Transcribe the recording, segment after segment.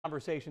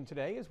Conversation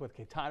today is with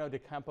Caetano de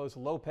Campos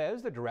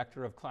Lopes, the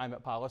Director of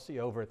Climate Policy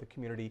over at the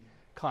Community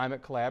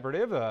Climate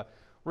Collaborative.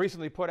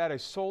 Recently put out a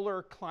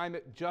solar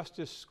climate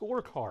justice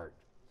scorecard.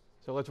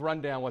 So let's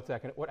run down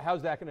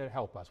how's that going to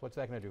help us? What's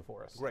that going to do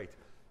for us? Great.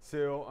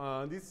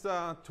 So this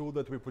tool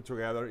that we put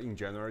together in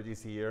January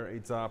this year,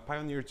 it's a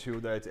pioneer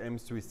tool that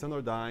aims to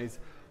standardize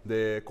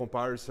the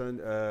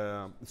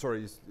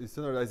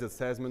standardized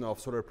assessment of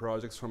solar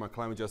projects from a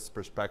climate justice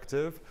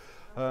perspective.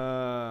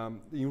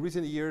 In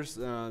recent years,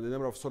 the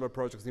number of solar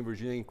projects in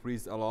Virginia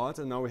increased a lot,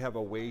 and now we have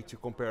a way to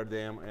compare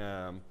them,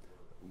 in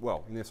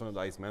a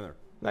standardized manner.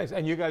 Nice.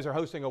 And you guys are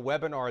hosting a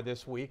webinar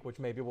this week, which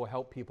maybe will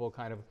help people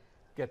kind of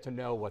get to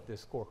know what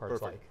this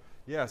scorecard's like.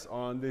 Yes,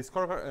 on the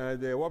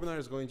scorecard, the webinar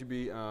is going to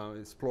be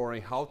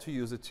exploring how to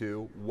use the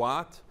tool,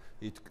 what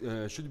it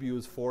should be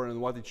used for, and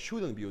what it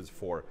shouldn't be used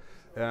for.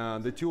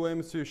 The tool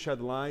aims to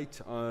shed light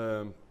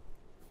on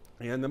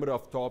a number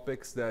of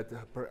topics that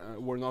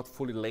were not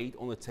fully laid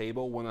on the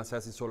table when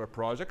assessing solar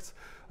projects,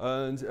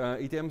 and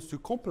it aims to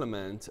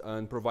complement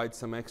and provide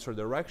some extra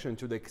direction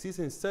to the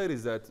existing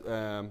studies that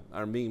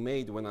are being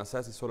made when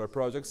assessing solar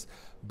projects,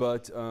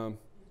 but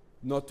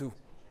not to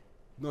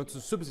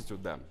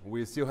substitute them.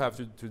 We still have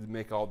to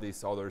make all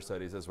these other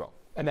studies as well.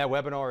 And that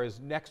webinar is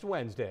next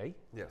Wednesday.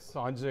 Yes. It's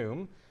on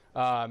Zoom.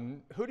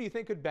 Who do you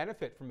think could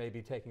benefit from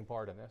maybe taking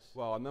part in this?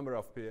 Well, a number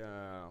of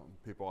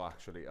people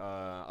actually.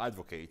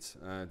 Advocates,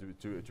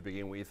 to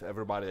begin with.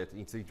 Everybody that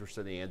is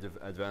interested in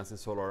advancing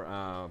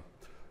solar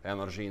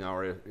energy in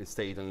our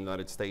state and the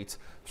United States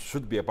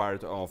should be a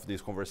part of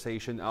this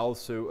conversation.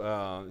 Also,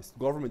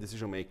 government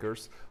decision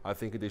makers, I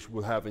think they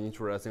will have an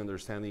interest in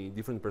understanding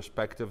different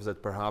perspectives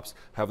that perhaps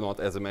have not,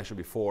 as I mentioned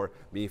before,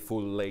 been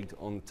fully laid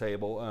on the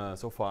table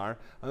so far.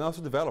 And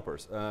also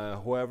developers.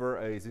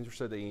 Whoever is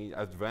interested in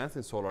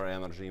advancing solar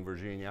energy in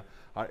Virginia,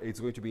 it's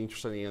going to be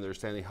interested in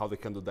understanding how they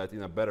can do that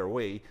in a better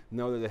way,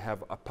 now that they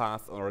have a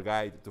path or a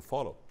guide to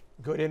follow.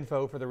 Good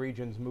info for the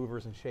region's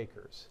movers and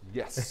shakers.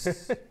 Yes.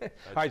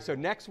 All right, so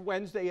next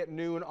Wednesday at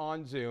noon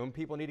on Zoom,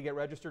 people need to get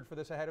registered for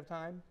this ahead of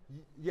time?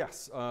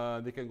 Yes,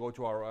 they can go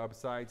to our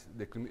website,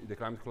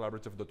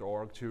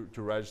 theclimatecollaborative.org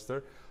to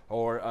register,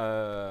 or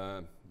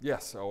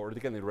or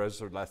they can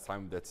register last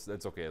time,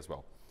 that's okay as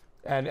well.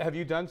 And have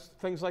you done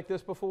things like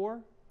this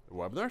before?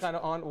 Webinars? Kind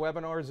of on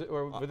webinars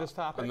or with this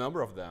topic? A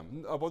number of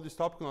them. About this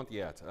topic, not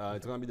yet.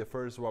 It's going to be the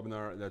first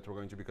webinar that we're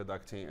going to be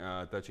conducting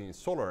touching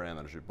solar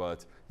energy,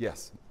 but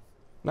yes.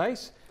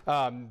 Nice.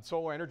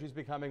 Solar energy is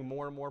becoming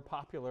more and more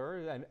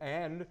popular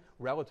and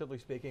relatively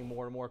speaking,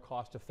 more and more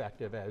cost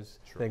effective as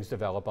things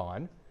develop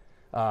on.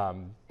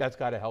 That's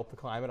got to help the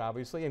climate,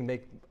 obviously, and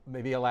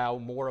maybe allow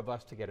more of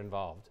us to get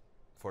involved.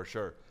 For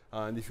sure.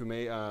 And if you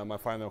may, my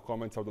final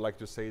comments, I would like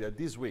to say that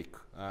this week,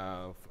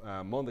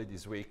 Monday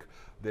this week,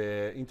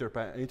 the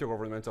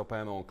Intergovernmental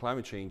Panel on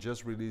Climate Change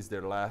just released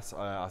their last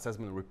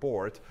assessment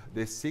report,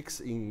 the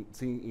 6th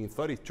in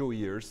 32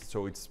 years,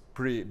 so it's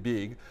pretty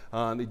big,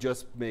 and it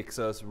just makes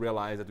us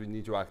realize that we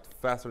need to act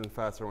faster and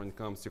faster when it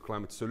comes to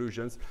climate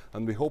solutions,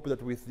 and we hope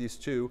that with these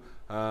two,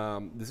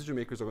 decision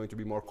makers are going to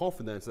be more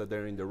confident that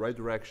they're in the right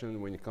direction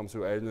when it comes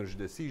to energy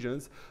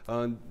decisions,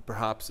 and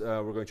perhaps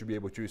we're going to be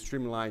able to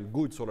streamline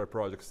good solar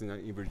projects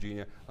in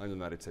Virginia and the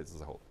United States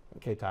as a whole.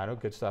 Okay, Tano,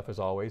 good stuff as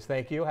always.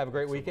 Thank you. Have a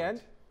great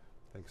weekend.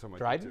 Thanks so much.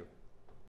 Dryden?